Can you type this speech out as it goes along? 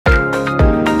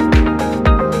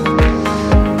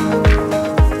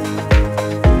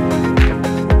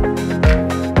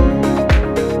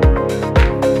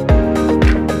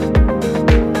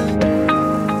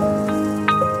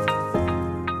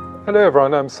Hello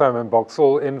everyone, I'm Simon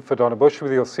Boxall in for Donna Bush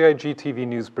with your CIG TV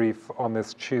news brief on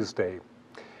this Tuesday.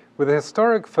 With a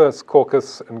historic first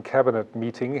caucus and cabinet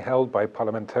meeting held by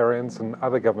parliamentarians and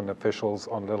other government officials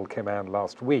on Little Cayman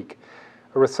last week,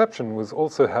 a reception was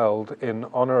also held in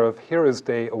honor of Heroes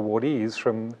Day awardees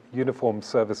from uniformed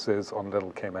services on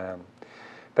Little Cayman.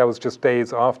 That was just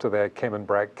days after their Cayman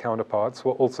Brac counterparts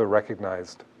were also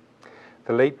recognized.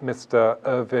 The late Mr.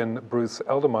 Irvin Bruce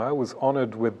Eldermeyer was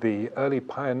honored with the Early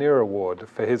Pioneer Award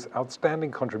for his outstanding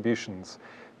contributions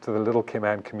to the Little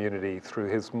Cayman community through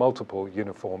his multiple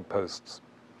uniform posts.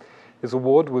 His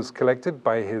award was collected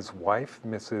by his wife,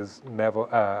 Mrs.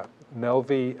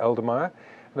 Nelvie Eldermeyer,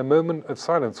 and a moment of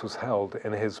silence was held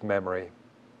in his memory.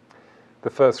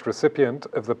 The first recipient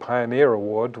of the Pioneer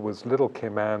Award was Little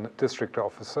Cayman District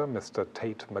Officer, Mr.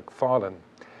 Tate McFarlane,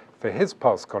 for his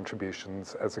past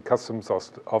contributions as a customs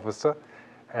officer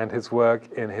and his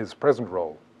work in his present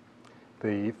role.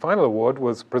 The final award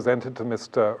was presented to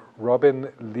Mr. Robin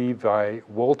Levi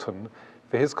Walton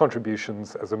for his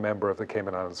contributions as a member of the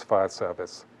Cayman Islands Fire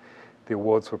Service. The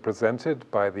awards were presented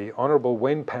by the Honorable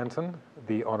Wayne Panton,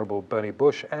 the Honorable Bernie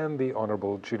Bush, and the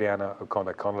Honorable Juliana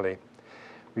O'Connor Connolly.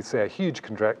 We say a huge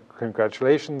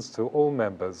congratulations to all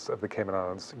members of the Cayman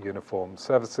Islands Uniformed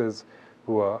Services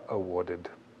who are awarded.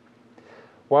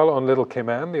 While on Little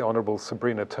Cayman, the Honorable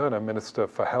Sabrina Turner, Minister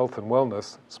for Health and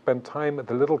Wellness, spent time at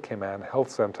the Little Cayman Health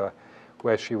Center,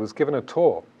 where she was given a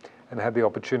tour and had the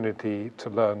opportunity to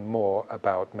learn more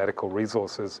about medical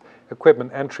resources,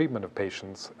 equipment, and treatment of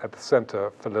patients at the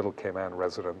Center for Little Cayman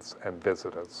residents and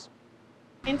visitors.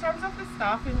 In terms of the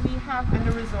staffing we have and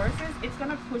the resources, it's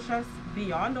going to push us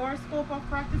beyond our scope of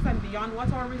practice and beyond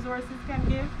what our resources can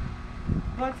give.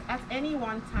 But at any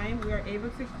one time, we are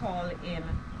able to call in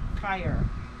fire,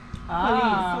 police.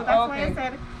 So that's why I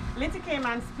said Little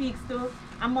Cayman speaks to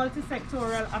a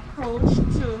multi-sectoral approach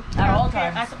to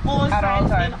healthcare at all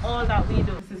times in all that we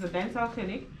do. This is a dental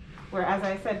clinic where, as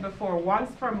I said before,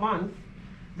 once per month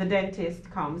the dentist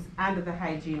comes and the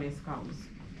hygienist comes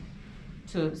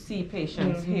to see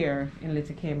patients here in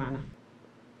Little Cayman.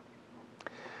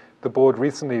 The board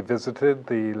recently visited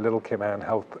the Little Cayman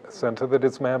Health Center that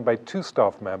is manned by 2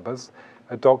 staff members.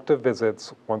 A doctor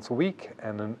visits once a week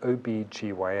and an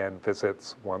OB/GYN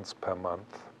visits once per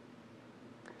month.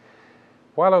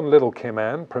 While on Little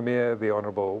Cayman, Premier the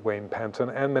Honorable Wayne Panton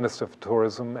and Minister for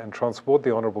Tourism and Transport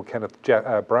the Honorable Kenneth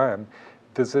Bryan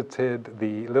visited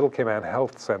the Little Cayman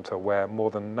Health Center, where more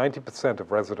than 90%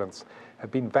 of residents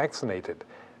have been vaccinated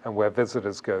and where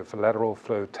visitors go for lateral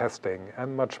flow testing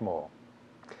and much more.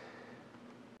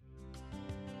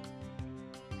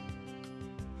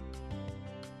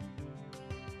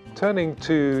 Turning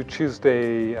to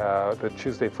Tuesday, the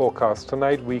Tuesday forecast,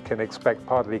 tonight we can expect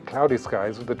partly cloudy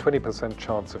skies with a 20%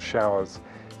 chance of showers.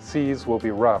 Seas will be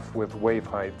rough with wave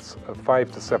heights of 5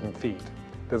 to 7 feet.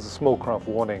 There's a small craft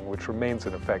warning which remains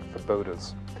in effect for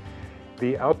boaters.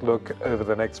 The outlook over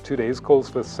the next 2 days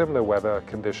calls for similar weather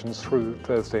conditions through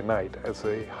Thursday night as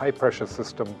a high-pressure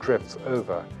system drifts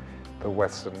over the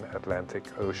western Atlantic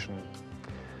Ocean.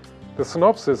 The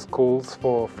synopsis calls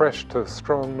for fresh to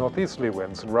strong northeasterly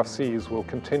winds, and rough seas will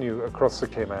continue across the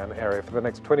Cayman area for the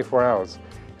next 24 hours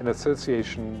in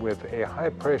association with a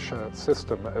high-pressure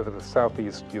system over the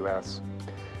southeast U.S.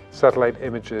 Satellite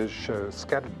images show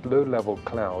scattered low-level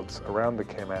clouds around the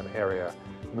Cayman area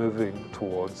moving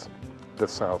towards the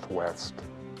southwest.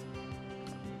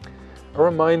 A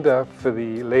reminder for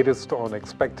the latest on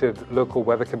expected local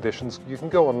weather conditions, you can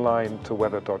go online to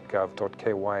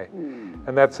weather.gov.ky.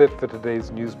 And that's it for today's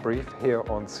news brief here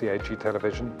on CIG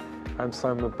Television. I'm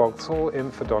Simon Boxall in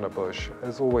for Donna Bush.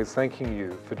 As always, thanking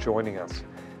you for joining us.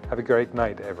 Have a great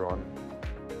night, everyone.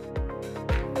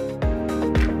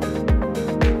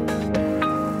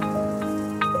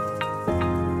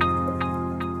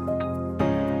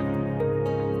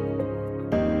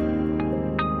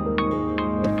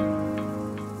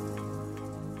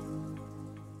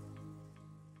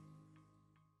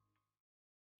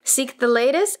 Seek the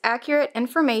latest, accurate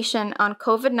information on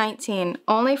COVID-19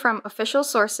 only from official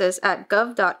sources at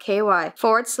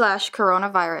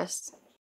gov.ky/coronavirus.